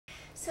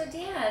So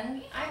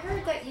Dan, I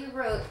heard that you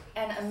wrote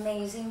an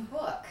amazing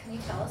book. Can you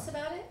tell us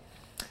about it?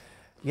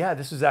 Yeah,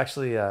 this was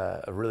actually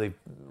a really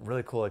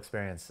cool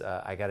experience.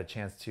 I got a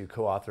chance to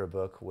co-author a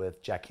book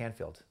with Jack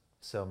Canfield.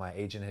 So my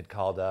agent had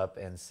called up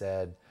and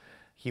said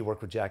he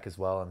worked with Jack as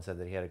well, and said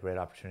that he had a great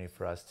opportunity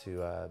for us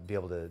to be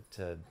able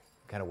to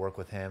kind of work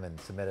with him and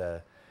submit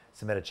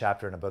a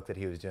chapter in a book that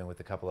he was doing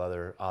with a couple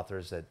other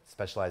authors that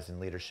specialized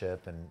in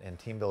leadership and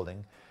team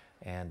building,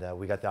 and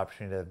we got the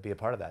opportunity to be a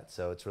part of that.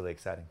 So it's really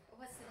exciting.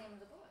 What's the name of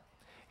the book?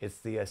 It's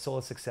the Soul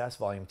of Success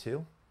Volume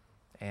 2.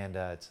 And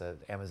it's an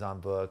Amazon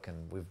book,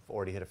 and we've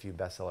already hit a few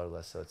bestseller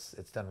lists, so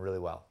it's done really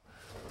well.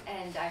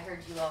 And I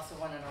heard you also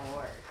won an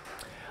award.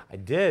 I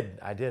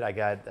did. I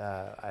got.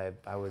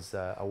 I was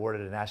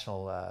awarded a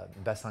national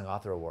best-selling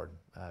author award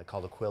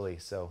called Aquili.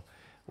 So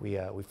we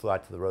flew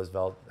out to the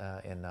Roosevelt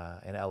in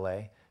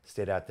L.A.,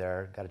 stayed out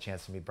there, got a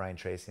chance to meet Brian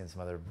Tracy and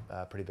some other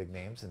pretty big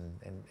names,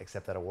 and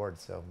accept that award.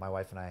 So my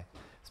wife and I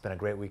spent a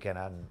great weekend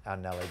out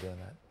in L.A. doing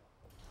that.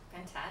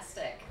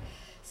 Fantastic.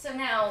 So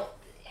now,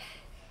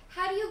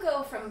 how do you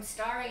go from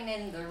starring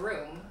in The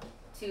Room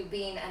to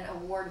being an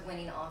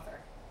award-winning author?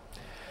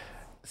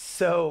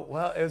 So,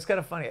 well, it was kind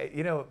of funny.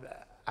 You know,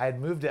 I had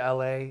moved to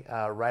LA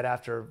right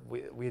after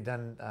we had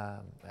done,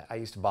 I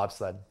used to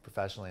bobsled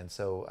professionally, and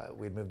so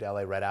we had moved to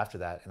LA right after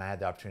that, and I had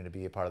the opportunity to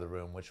be a part of The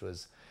Room, which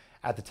was,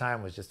 at the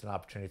time, was just an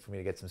opportunity for me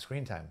to get some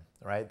screen time,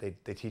 right?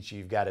 They teach you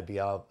you've got to be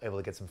able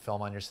to get some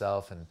film on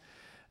yourself, and,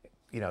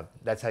 you know,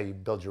 that's how you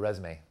build your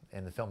resume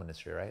in the film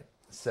industry, right?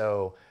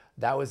 So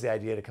that was the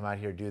idea, to come out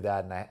here, do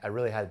that, and I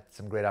really had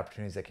some great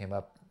opportunities that came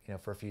up, you know,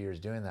 for a few years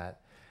doing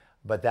that.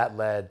 But that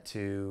led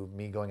to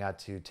me going out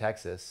to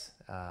Texas.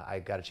 I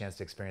got a chance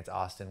to experience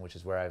Austin, which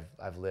is where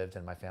I've lived,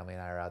 and my family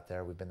and I are out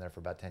there. We've been there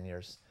for about 10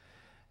 years,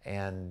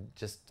 and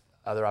just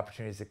other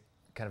opportunities to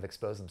kind of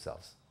expose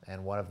themselves.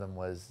 And one of them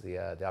was the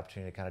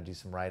opportunity to kind of do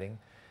some writing.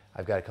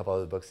 I've got a couple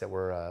other books that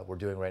we're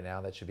doing right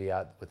now that should be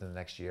out within the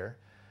next year,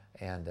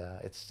 and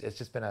it's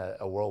just been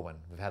a whirlwind.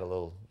 We've had a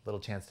little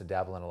chance to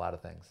dabble in a lot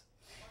of things.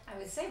 I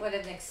would say, what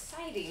an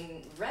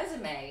exciting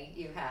resume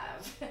you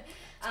have.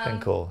 It's been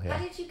cool, yeah.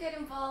 How did you get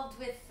involved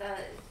with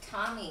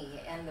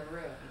Tommy and The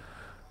Room?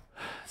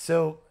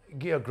 So,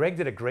 you know, Greg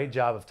did a great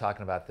job of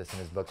talking about this in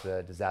his book,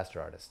 The Disaster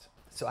Artist.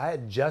 So I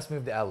had just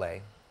moved to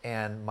LA,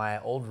 and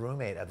my old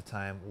roommate at the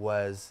time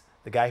was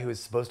the guy who was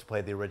supposed to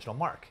play the original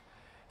Mark.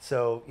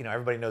 So, you know,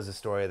 everybody knows the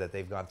story that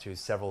they've gone through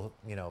several,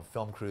 you know,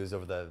 film crews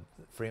over the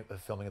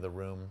filming of The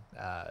Room.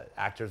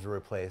 Actors were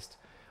replaced.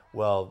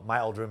 Well,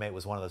 my old roommate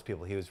was one of those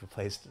people. He was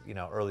replaced, you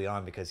know, early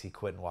on because he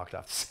quit and walked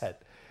off the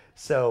set.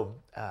 So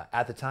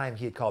at the time,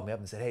 he had called me up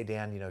and said, "Hey,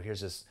 Dan, you know, here's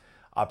this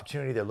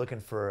opportunity. They're looking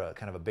for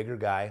kind of a bigger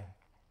guy."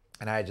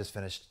 And I had just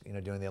finished, you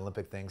know, doing the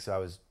Olympic thing, so I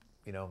was,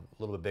 you know,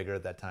 a little bit bigger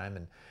at that time,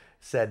 and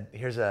said,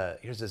 "Here's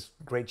this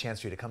great chance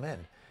for you to come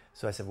in."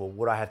 So I said, "Well,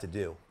 what do I have to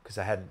do?" Because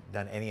I hadn't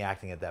done any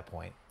acting at that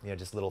point, you know,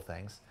 just little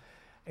things.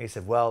 And he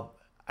said, "Well,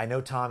 I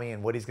know Tommy,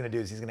 and what he's going to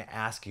do is he's going to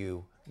ask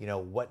you, you know,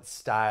 what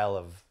style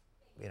of,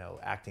 you know,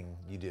 acting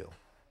you do."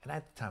 And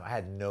at the time, I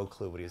had no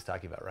clue what he was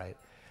talking about, right?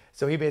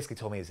 So he basically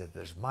told me, he said,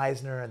 there's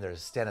Meisner and there's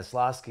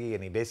Stanislavski,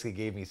 and he basically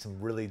gave me some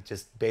really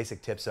just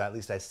basic tips, so at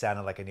least I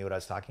sounded like I knew what I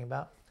was talking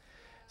about.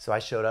 So I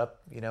showed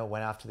up, you know,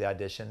 went off to the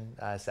audition,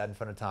 sat in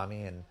front of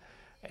Tommy,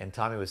 and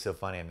Tommy was so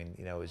funny. I mean,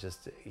 you know, it was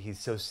just, he's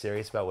so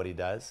serious about what he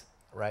does,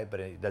 right? But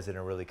he does it in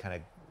a really kind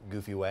of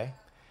goofy way.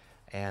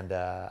 And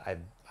I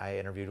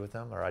interviewed with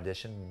him, or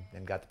auditioned,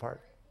 and got the part.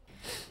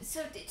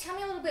 So tell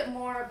me a little bit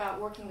more about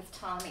working with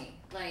Tommy.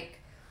 Like,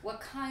 what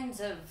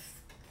kinds of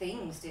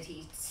things did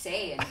he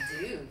say and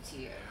do to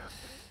you?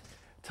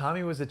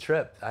 Tommy was a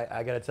trip.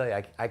 I got to tell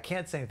you, I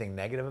can't say anything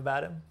negative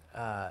about him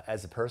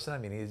as a person. I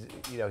mean,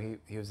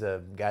 he was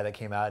a guy that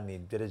came out and he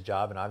did his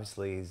job, and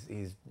obviously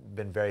he's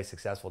been very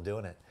successful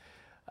doing it.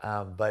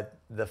 But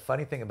the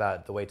funny thing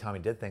about the way Tommy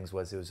did things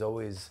was it was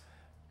always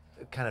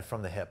kind of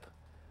from the hip.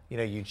 You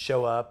know, you'd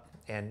show up,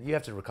 and you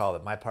have to recall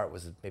that my part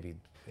was maybe,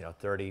 you know,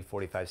 30,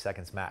 45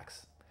 seconds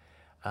max.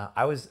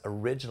 I was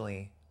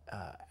originally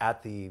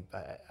at the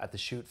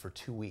shoot for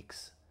 2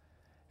 weeks.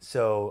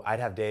 So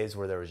I'd have days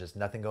where there was just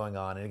nothing going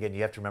on. And again,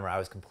 you have to remember, I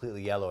was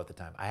completely yellow at the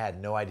time. I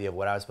had no idea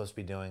what I was supposed to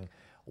be doing,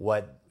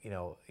 what, you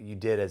know, you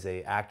did as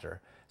an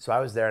actor. So I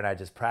was there and I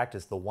just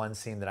practiced the one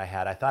scene that I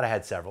had. I thought I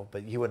had several,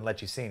 but he wouldn't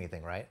let you see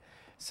anything, right?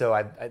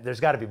 So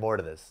there's got to be more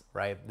to this,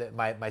 right?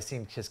 My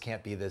scene just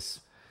can't be this,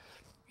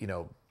 you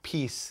know,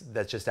 piece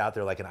that's just out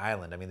there like an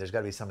island. I mean, there's got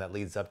to be something that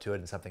leads up to it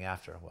and something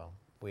after. Well,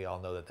 we all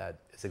know that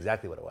is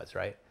exactly what it was,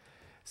 right?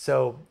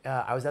 So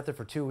I was out there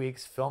for 2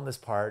 weeks, filmed this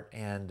part,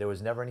 and there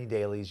was never any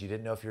dailies. You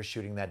didn't know if you were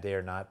shooting that day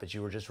or not, but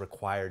you were just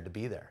required to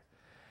be there.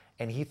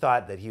 And he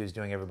thought that he was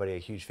doing everybody a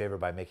huge favor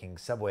by making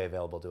Subway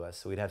available to us,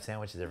 so we'd have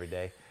sandwiches every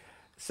day.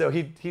 So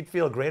he'd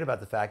feel great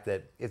about the fact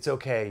that it's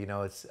okay, you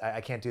know,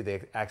 I can't do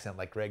the accent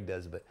like Greg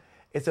does, but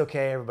it's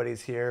okay,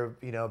 everybody's here,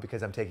 you know,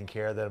 because I'm taking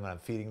care of them and I'm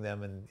feeding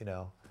them, and, you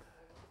know.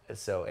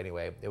 So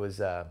anyway, it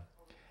was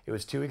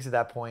 2 weeks at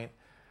that point.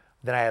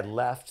 Then I had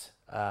left.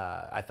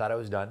 I thought I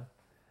was done.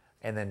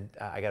 And then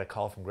I got a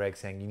call from Greg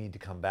saying, you need to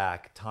come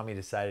back. Tommy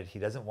decided he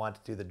doesn't want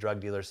to do the drug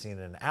dealer scene in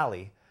an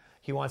alley.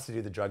 He wants to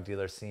do the drug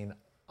dealer scene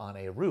on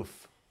a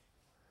roof,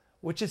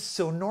 which is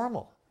so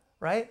normal,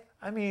 right?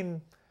 I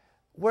mean,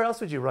 where else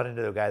would you run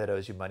into a guy that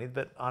owes you money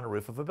but on a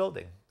roof of a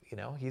building? You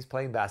know, he's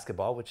playing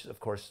basketball, which of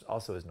course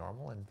also is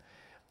normal. And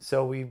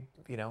so we,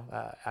 you know,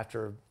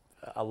 after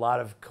a lot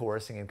of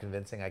coercing and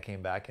convincing, I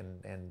came back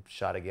and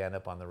shot again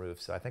up on the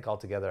roof. So I think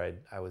altogether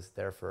I was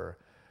there for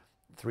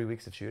 3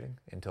 weeks of shooting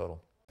in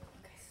total.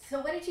 Okay. So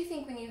what did you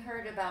think when you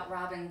heard about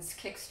Robyn's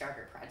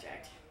Kickstarter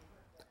project?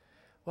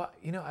 Well,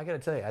 you know, I got to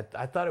tell you,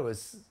 I thought it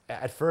was,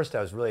 at first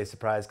I was really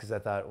surprised because I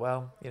thought,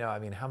 well, you know, I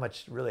mean, how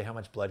much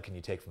blood can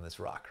you take from this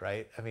rock,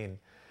 right? I mean,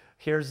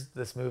 here's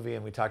this movie,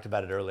 and we talked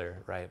about it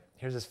earlier, right?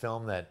 Here's this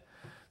film that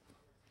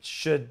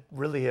should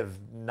really have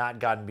not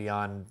gotten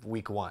beyond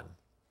week 1,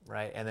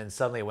 right? And then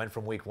suddenly it went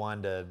from week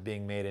 1 to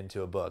being made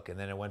into a book, and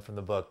then it went from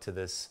the book to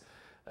this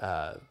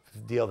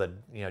deal that,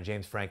 you know,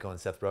 James Franco and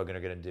Seth Rogen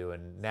are going to do,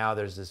 and now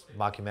there's this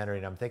mockumentary,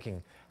 and I'm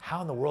thinking, how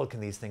in the world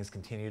can these things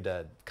continue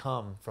to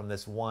come from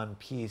this one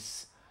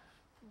piece?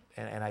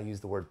 And I use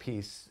the word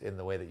piece in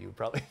the way that you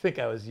probably think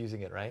I was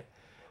using it, right?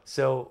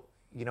 So,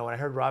 you know, when I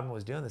heard Robyn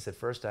was doing this at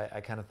first,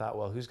 I kind of thought,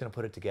 well, who's going to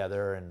put it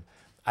together? And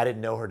I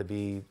didn't know her to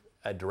be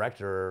a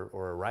director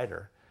or a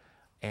writer.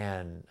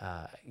 And,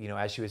 you know,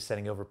 as she was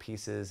setting over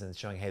pieces and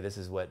showing, hey, this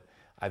is what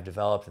I've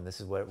developed and this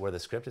is where the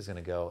script is going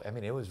to go, I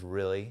mean, it was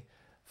really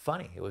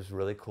funny. It was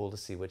really cool to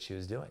see what she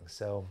was doing.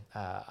 So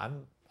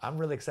I'm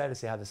really excited to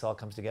see how this all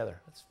comes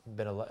together. It's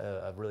been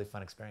a really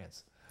fun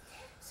experience.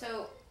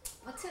 So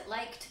what's it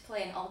like to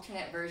play an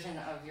alternate version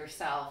of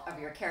yourself, of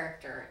your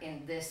character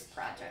in this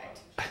project?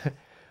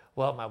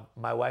 Well,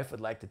 my wife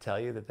would like to tell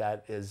you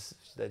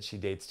that she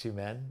dates 2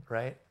 men,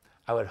 right?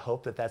 I would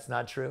hope that that's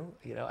not true.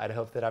 You know, I'd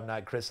hope that I'm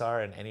not Chris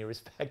R in any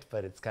respect,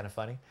 but it's kind of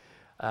funny.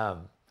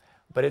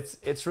 But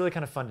it's really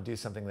kind of fun to do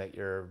something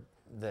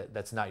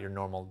that's not your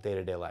normal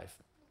day-to-day life.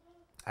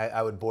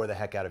 I would bore the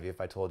heck out of you if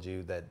I told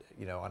you that,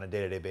 you know, on a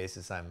day-to-day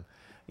basis, I'm,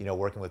 you know,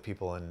 working with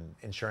people in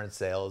insurance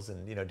sales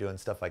and, you know, doing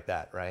stuff like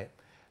that, right?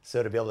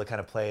 So to be able to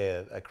kind of play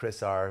a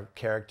Chris R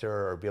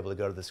character or be able to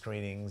go to the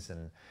screenings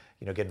and,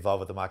 you know, get involved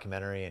with the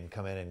mockumentary and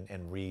come in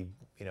and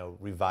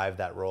revive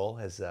that role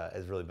has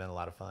really been a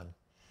lot of fun.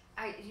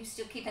 You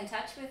still keep in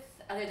touch with,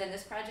 other than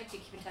this project, you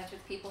keep in touch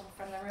with people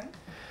from the room?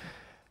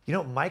 You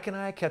know, Mike and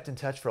I kept in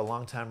touch for a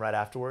long time right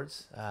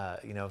afterwards.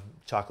 You know,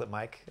 Chocolate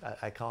Mike,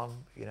 I call him,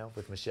 you know,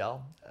 with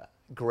Michelle.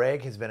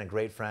 Greg has been a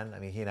great friend. I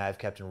mean, he and I have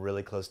kept in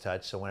really close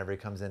touch. So whenever he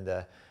comes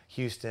into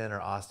Houston or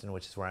Austin,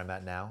 which is where I'm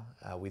at now,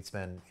 we'd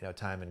spend, you know,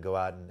 time and go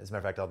out. And as a matter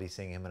of fact, I'll be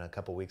seeing him in a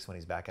couple weeks when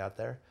he's back out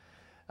there.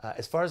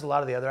 As far as a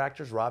lot of the other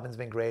actors, Robyn's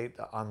been great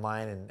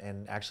online,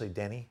 and actually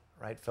Denny,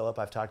 right? Philip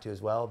I've talked to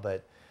as well,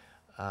 but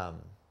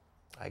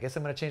I guess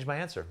I'm going to change my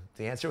answer.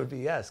 The answer would be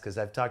yes, because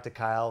I've talked to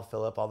Kyle,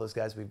 Philip, all those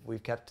guys.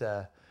 We've kept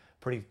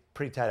pretty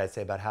tight. I'd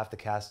say about half the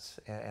cast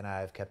and I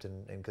have kept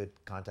in good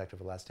contact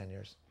over the last 10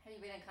 years. Have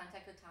you been in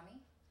contact with Tommy?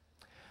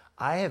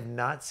 I have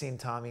not seen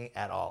Tommy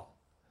at all.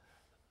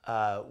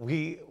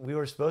 We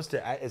were supposed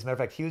to, as a matter of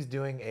fact, he was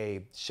doing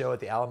a show at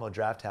the Alamo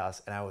Draft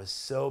House, and I was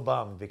so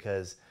bummed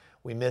because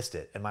we missed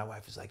it. And my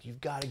wife was like,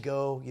 you've got to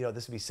go. You know,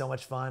 this would be so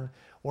much fun.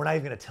 We're not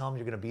even going to tell him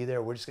you're going to be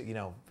there. We're just, you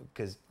know,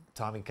 because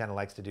Tommy kind of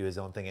likes to do his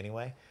own thing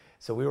anyway.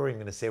 So we weren't even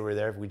going to say we were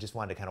there. We just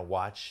wanted to kind of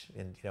watch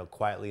and, you know,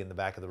 quietly in the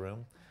back of the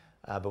room.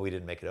 But we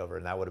didn't make it over,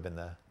 and that would have been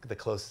the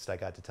closest I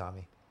got to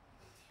Tommy.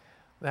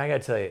 Man, I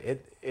got to tell you,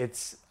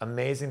 it's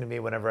amazing to me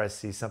whenever I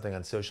see something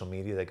on social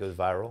media that goes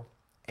viral.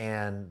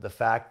 And the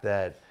fact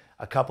that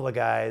a couple of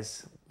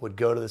guys would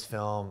go to this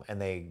film and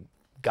they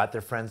got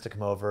their friends to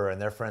come over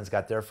and their friends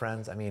got their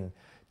friends. I mean,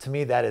 to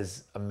me, that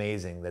is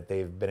amazing that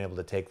they've been able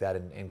to take that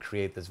and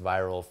create this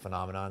viral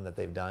phenomenon that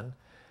they've done.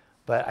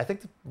 But I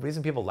think the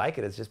reason people like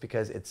it is just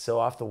because it's so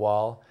off the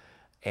wall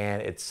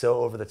and it's so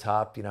over the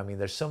top. You know, I mean,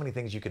 there's so many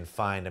things you can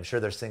find. I'm sure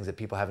there's things that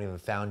people haven't even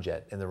found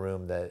yet in the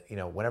room that, you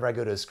know, whenever I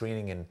go to a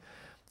screening in,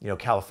 you know,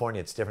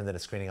 California, it's different than a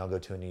screening I'll go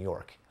to in New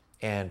York.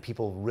 And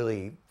people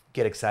really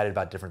get excited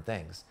about different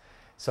things.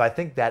 So I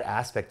think that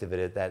aspect of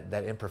it,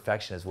 that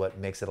imperfection is what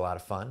makes it a lot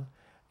of fun.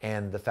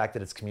 And the fact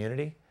that it's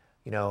community,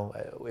 you know,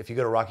 if you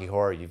go to Rocky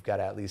Horror, you've got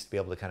to at least be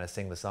able to kind of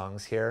sing the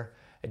songs here.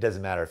 It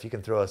doesn't matter. If you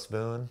can throw a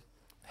spoon,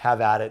 have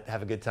at it,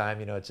 have a good time,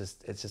 you know, it's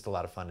just a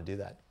lot of fun to do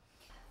that.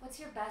 What's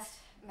your best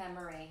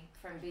memory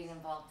from being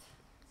involved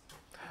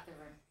with the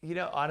room? You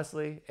know,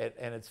 honestly,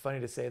 and it's funny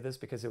to say this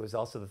because it was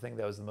also the thing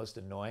that was the most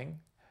annoying,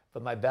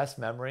 but my best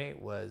memory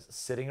was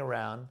sitting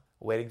around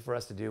waiting for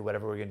us to do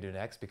whatever we're going to do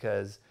next,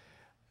 because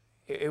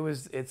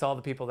it's all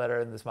the people that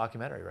are in this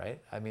mockumentary, right?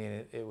 I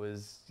mean, it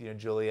was, you know,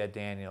 Juliet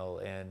Daniel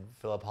and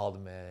Philip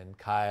Haldeman and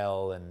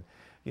Kyle and,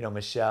 you know,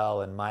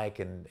 Michelle and Mike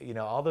and, you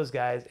know, all those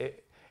guys.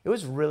 It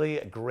was really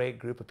a great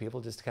group of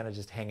people just to kind of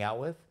just hang out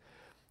with.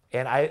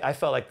 And I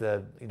felt like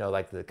the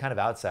kind of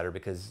outsider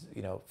because,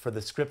 you know, for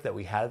the script that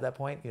we had at that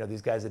point, you know,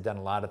 these guys had done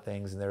a lot of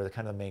things and they were the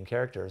kind of the main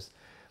characters.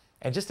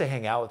 And just to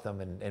hang out with them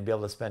and be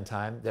able to spend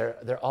time,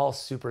 they're all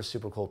super,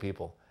 super cool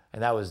people.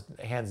 And that was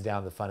hands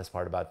down the funnest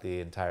part about the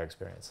entire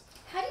experience.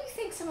 How do you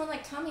think someone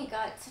like Tommy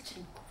got such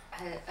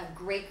a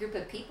great group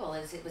of people?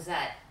 Was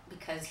that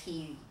because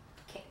he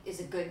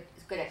is good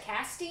at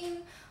casting,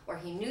 or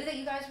he knew that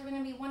you guys were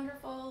going to be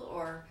wonderful,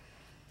 or?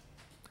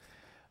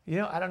 You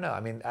know, I don't know. I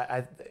mean,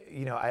 I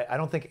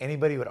don't think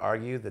anybody would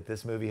argue that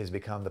this movie has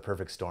become the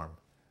perfect storm,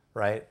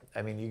 right?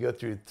 I mean, you go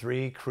through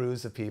 3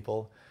 crews of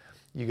people,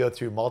 you go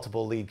through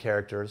multiple lead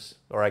characters,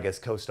 or I guess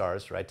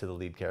co-stars, right, to the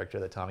lead character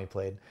that Tommy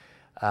played.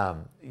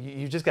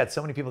 You just got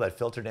so many people that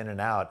filtered in and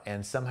out,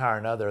 and somehow or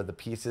another, the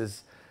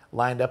pieces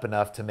lined up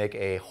enough to make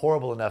a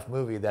horrible enough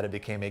movie that it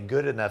became a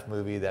good enough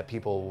movie that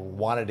people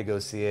wanted to go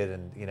see it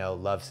and, you know,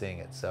 love seeing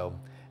it. So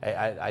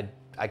I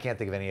can't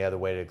think of any other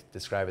way to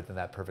describe it than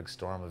that perfect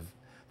storm of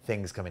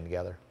things coming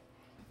together.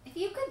 If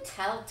you could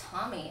tell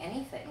Tommy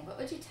anything, what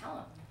would you tell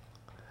him?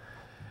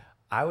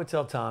 I would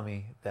tell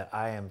Tommy that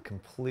I am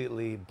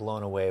completely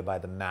blown away by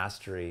the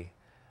mastery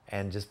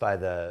and just by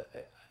the,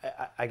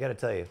 I got to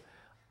tell you,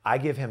 I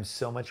give him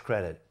so much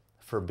credit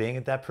for being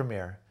at that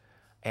premiere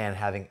and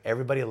having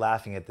everybody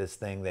laughing at this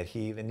thing that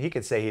and he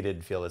could say he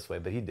didn't feel this way,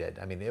 but he did.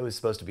 I mean, it was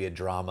supposed to be a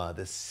drama,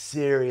 this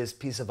serious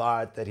piece of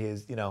art that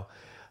he's, you know,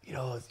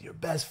 your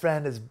best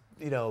friend is,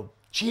 you know,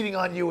 cheating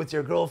on you with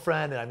your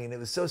girlfriend. And I mean, it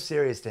was so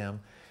serious to him.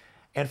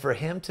 And for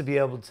him to be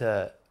able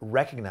to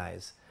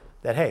recognize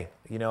that, hey,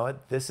 you know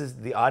what,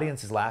 the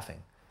audience is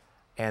laughing.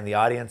 And the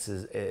audience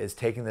is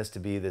taking this to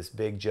be this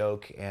big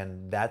joke.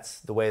 And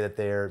that's the way that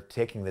they're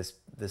taking this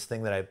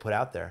thing that I put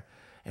out there.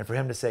 And for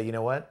him to say, you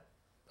know what,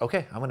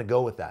 okay, I'm gonna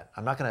go with that.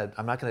 I'm not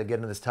gonna get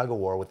into this tug of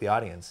war with the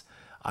audience.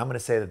 I'm gonna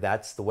say that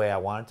that's the way I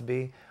want it to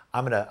be.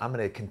 I'm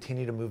gonna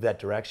continue to move that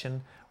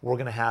direction. We're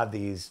gonna have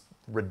these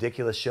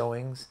ridiculous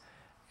showings.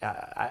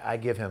 I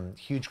give him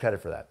huge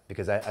credit for that,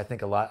 because I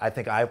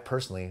think I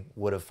personally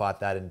would have fought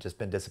that and just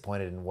been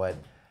disappointed in what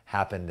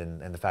happened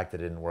and the fact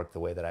that it didn't work the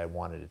way that I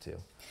wanted it to.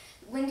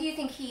 When do you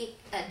think he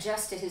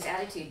adjusted his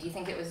attitude? Do you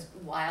think it was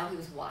while he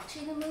was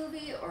watching the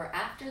movie, or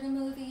after the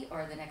movie,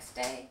 or the next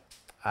day?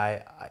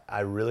 I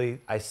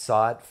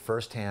saw it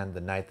firsthand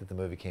the night that the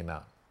movie came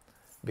out,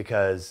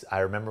 because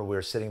I remember we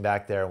were sitting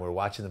back there and we were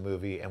watching the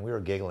movie and we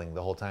were giggling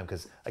the whole time,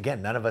 because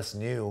again, none of us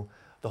knew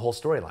the whole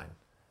storyline.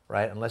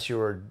 Right? Unless you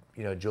were,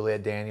 you know,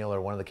 Juliet Daniel or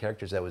one of the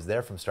characters that was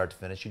there from start to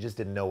finish, you just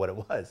didn't know what it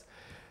was.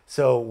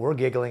 So we're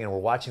giggling and we're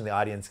watching the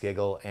audience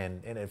giggle,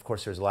 and of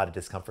course there's a lot of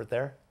discomfort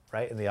there,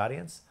 right, in the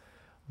audience.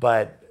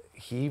 But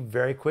he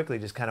very quickly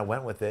just kind of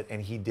went with it,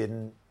 and he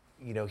didn't,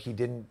 you know,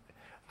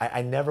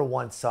 I never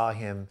once saw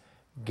him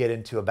get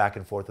into a back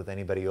and forth with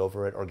anybody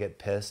over it or get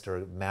pissed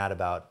or mad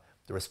about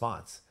the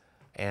response.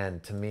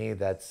 And to me,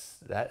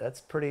 that's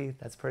pretty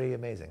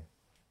amazing.